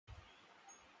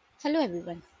Hello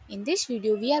everyone. In this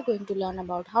video we are going to learn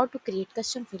about how to create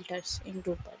custom filters in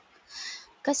Drupal.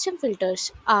 Custom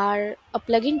filters are a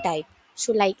plugin type.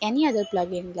 So like any other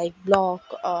plugin like block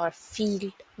or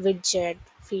field, widget,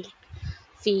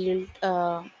 field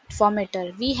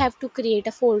formatter, we have to create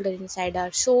a folder inside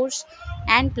our source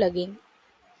and plugin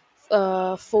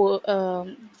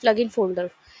folder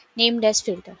named as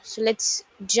filter. So let's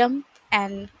jump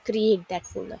and create that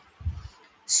folder.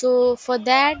 So for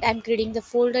that, I'm creating the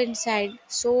folder inside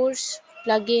source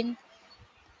plugin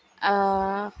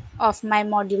of my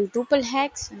module Drupal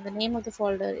hacks, and the name of the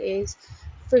folder is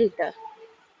filter.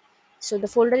 So the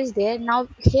folder is there. Now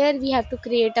here we have to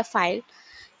create a file,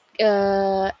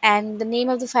 and the name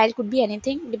of the file could be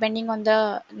anything depending on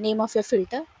the name of your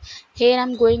filter. Here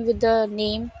I'm going with the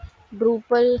name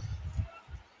Drupal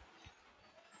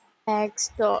hacks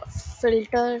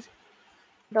filter.php.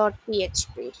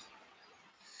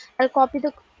 I'll copy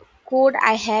the code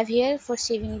I have here for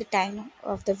saving the time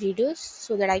of the videos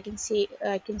so that I can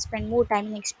spend more time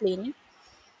in explaining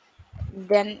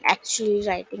than actually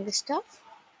writing the stuff.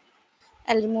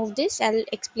 I'll remove this. I'll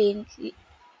explain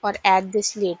or add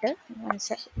this later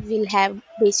once we'll have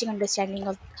basic understanding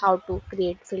of how to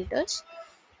create filters.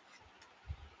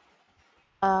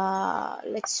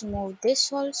 Let's remove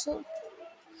this also.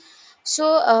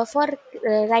 So for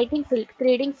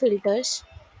creating filters,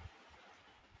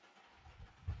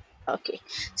 okay,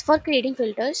 so for creating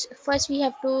filters, first we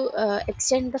have to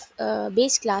extend the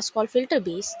base class called filter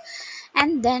base,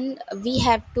 and then we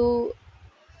have to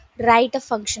write a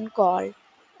function called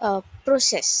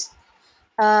process.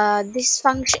 This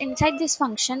function inside this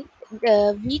function,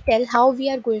 we tell how we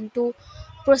are going to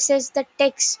process the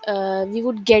text we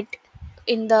would get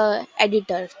in the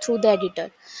editor through the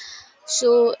editor.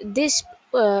 So this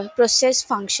process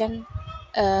function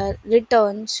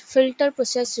returns filter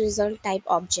process result type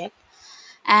object.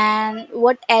 And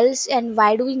what else and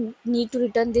why do we need to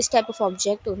return this type of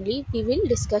object only, we will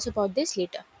discuss about this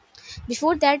later.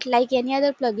 Before that, like any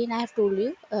other plugin I have told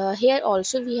you, here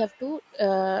also we have to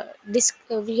tell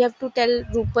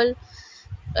Drupal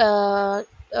uh,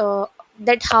 uh,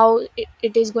 that how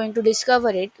it is going to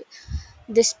discover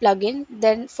this plugin.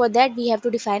 Then for that we have to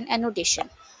define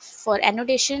annotation. For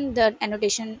annotation, the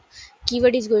annotation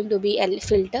keyword is going to be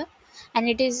filter, and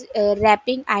it is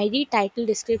wrapping id, title,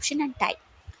 description and type.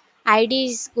 ID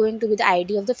is going to be the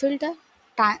ID of the filter.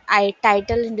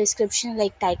 Title and description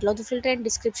like title of the filter, and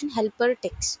description helper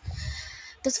text.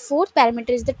 The fourth parameter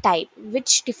is the type,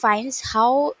 which defines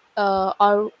or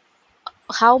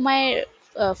how my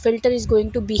filter is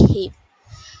going to behave.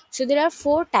 So there are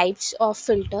four types of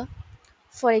filter.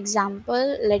 For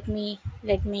example, let me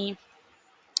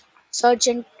search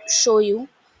and show you.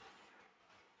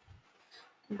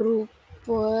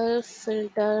 Drupal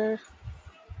filter.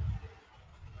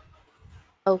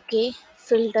 Okay,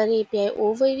 filter API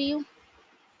overview.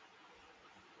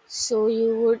 So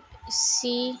you would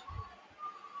see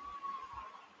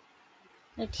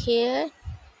it here.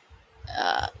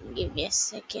 Give me a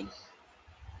second.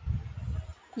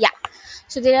 Yeah,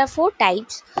 so there are four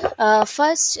types.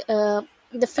 First, the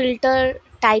filter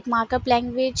type markup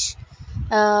language,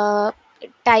 uh,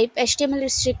 type HTML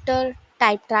restrictor,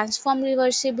 type transform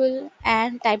reversible,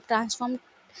 and type transform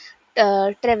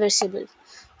traversable.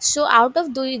 So out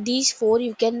of these four,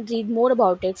 you can read more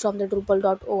about it from the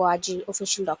Drupal.org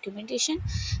official documentation.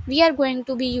 We are going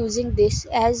to be using this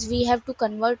as we have to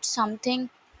convert something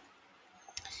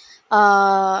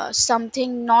non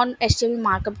HTML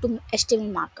markup to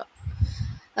HTML markup.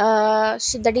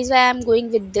 So that is why I'm going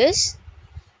with this.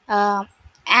 Uh,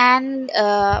 and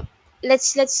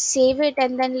let's save it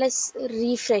and then let's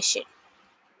refresh it.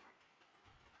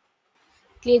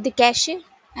 Clear the cache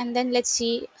and then let's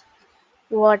see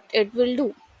what it will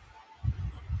do.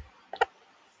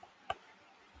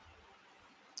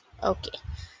 Okay.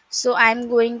 So I'm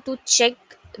going to check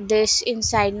this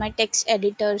inside my text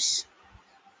editor's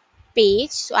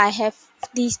page. So I have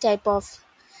these type of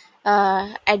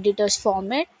editors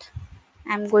format.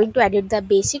 I'm going to edit the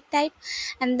basic type,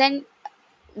 and then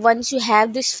once you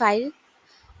have this file,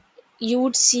 you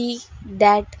would see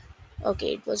that.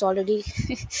 Okay, it was already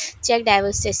checked. I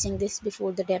was testing this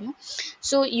before the demo.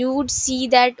 So you would see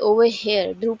that over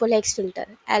here Drupal X filter.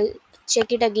 I'll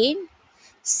check it again,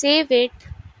 save it,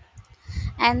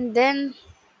 and then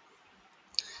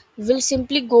we'll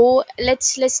simply go.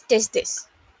 Let's test this.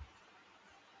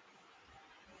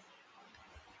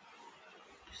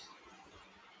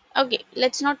 Okay,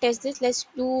 let's not test this, let's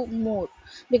do more,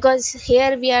 because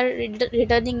here we are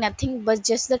returning nothing but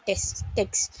just the text.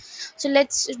 So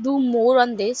let's do more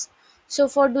on this. So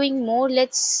for doing more,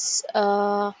 let's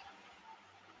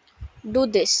do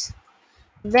this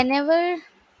whenever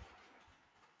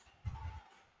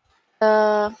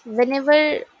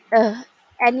whenever uh,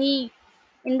 any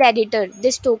in the editor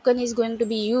this token is going to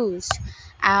be used.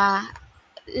 uh,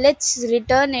 let's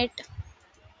return it.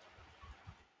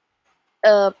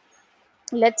 uh,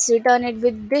 let's return it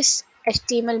with this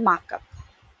HTML markup.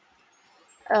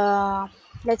 uh,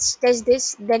 let's test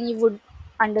this, then you would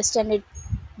understand it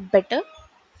better.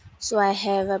 So I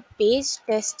have a page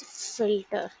test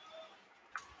filter,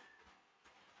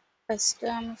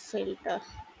 custom filter.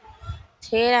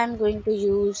 Here I'm going to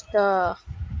use the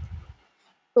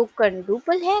token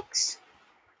Drupal hacks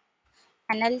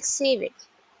and I'll save it.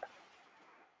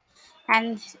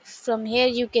 And from here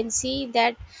you can see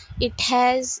that it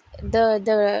has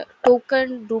the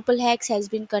token Drupal hacks has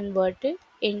been converted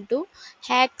into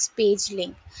hacks page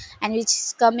link, and which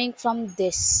is coming from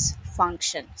this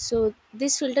function. So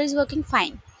this filter is working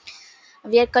fine.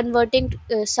 We are converting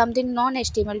something non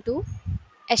HTML to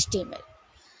HTML.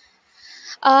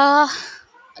 uh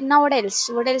Now what else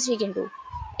we can do?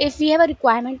 If we have a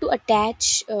requirement to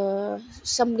attach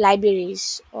some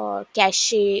libraries or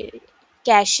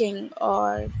caching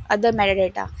or other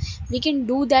metadata, we can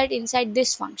do that inside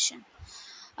this function.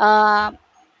 uh,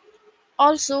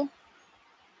 Also,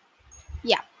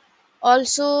 yeah,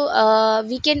 also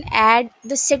we can add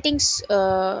the settings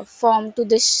form to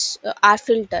this our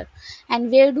filter.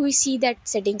 And where do we see that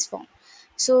settings form?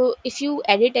 So if you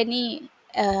edit any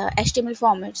HTML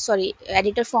format, sorry,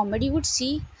 editor format, you would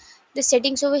see the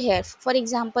settings over here. For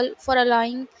example, for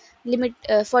allowing limit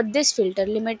for this filter,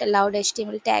 limit allowed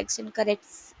HTML tags and correct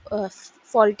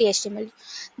faulty HTML,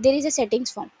 there is a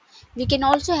settings form. We can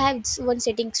also have one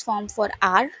settings form for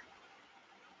our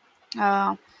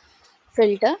uh,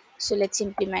 filter. So let's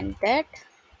implement that.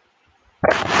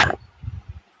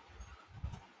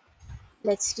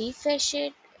 Let's refresh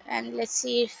it and let's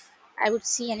see if I would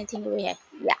see anything over here.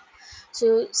 Yeah,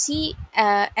 so see,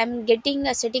 I'm getting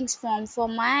a settings form for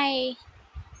my.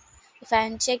 If I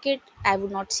uncheck it, I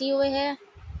would not see over here.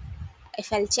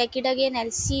 If I'll check it again,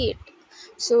 I'll see it.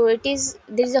 So it is,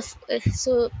 there is a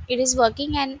so it is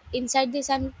working, and inside this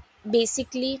I'm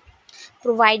basically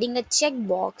providing a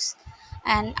checkbox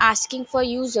and asking for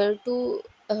user to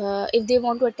if they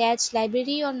want to attach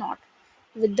library or not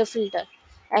with the filter.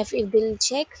 If they'll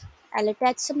check, I'll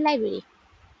attach some library.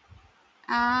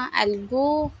 I'll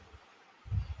go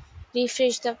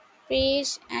refresh the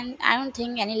page, and I don't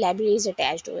think any library is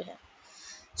attached over here.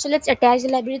 So let's attach the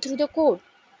library through the code.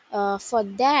 For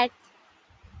that,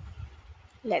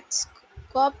 let's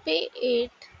copy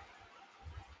it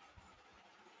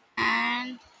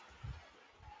and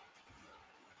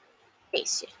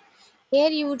paste it. Here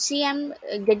you would see I'm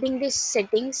getting this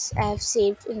settings I have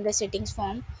saved in the settings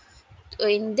form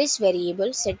in this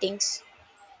variable settings,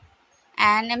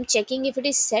 and I'm checking if it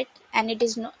is set, and it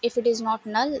is not. If it is not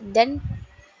null, then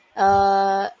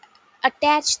uh,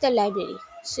 attach the library.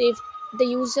 So if the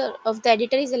user of the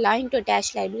editor is allowing to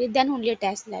attach library, then only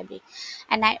attach the library.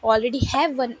 And I already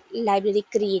have one library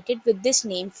created with this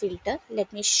name filter.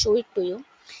 Let me show it to you.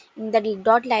 In the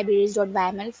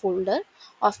 .libraries.yml folder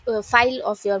of file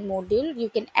of your module, you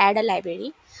can add a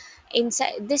library.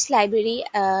 Inside this library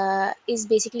is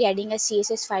basically adding a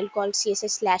CSS file called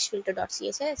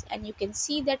css/filter.css, and you can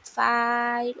see that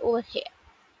file over here.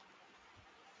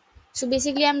 So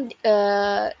basically I'm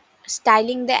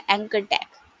styling the anchor tag.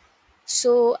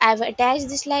 So I've attached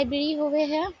this library over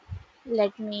here.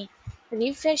 Let me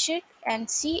refresh it and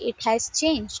see it has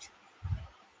changed.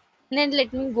 And then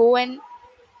let me go and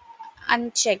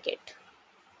uncheck it.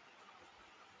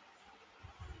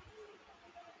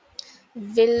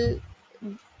 Will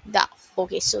the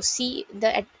Okay, so see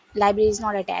the library is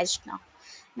not attached now.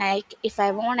 Like if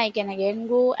I want, I can again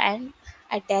go and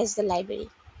attach the library.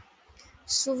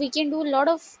 So we can do a lot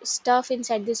of stuff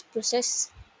inside this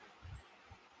process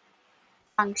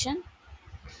function,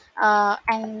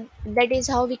 and that is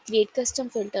how we create custom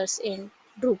filters in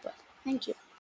Drupal. Thank you.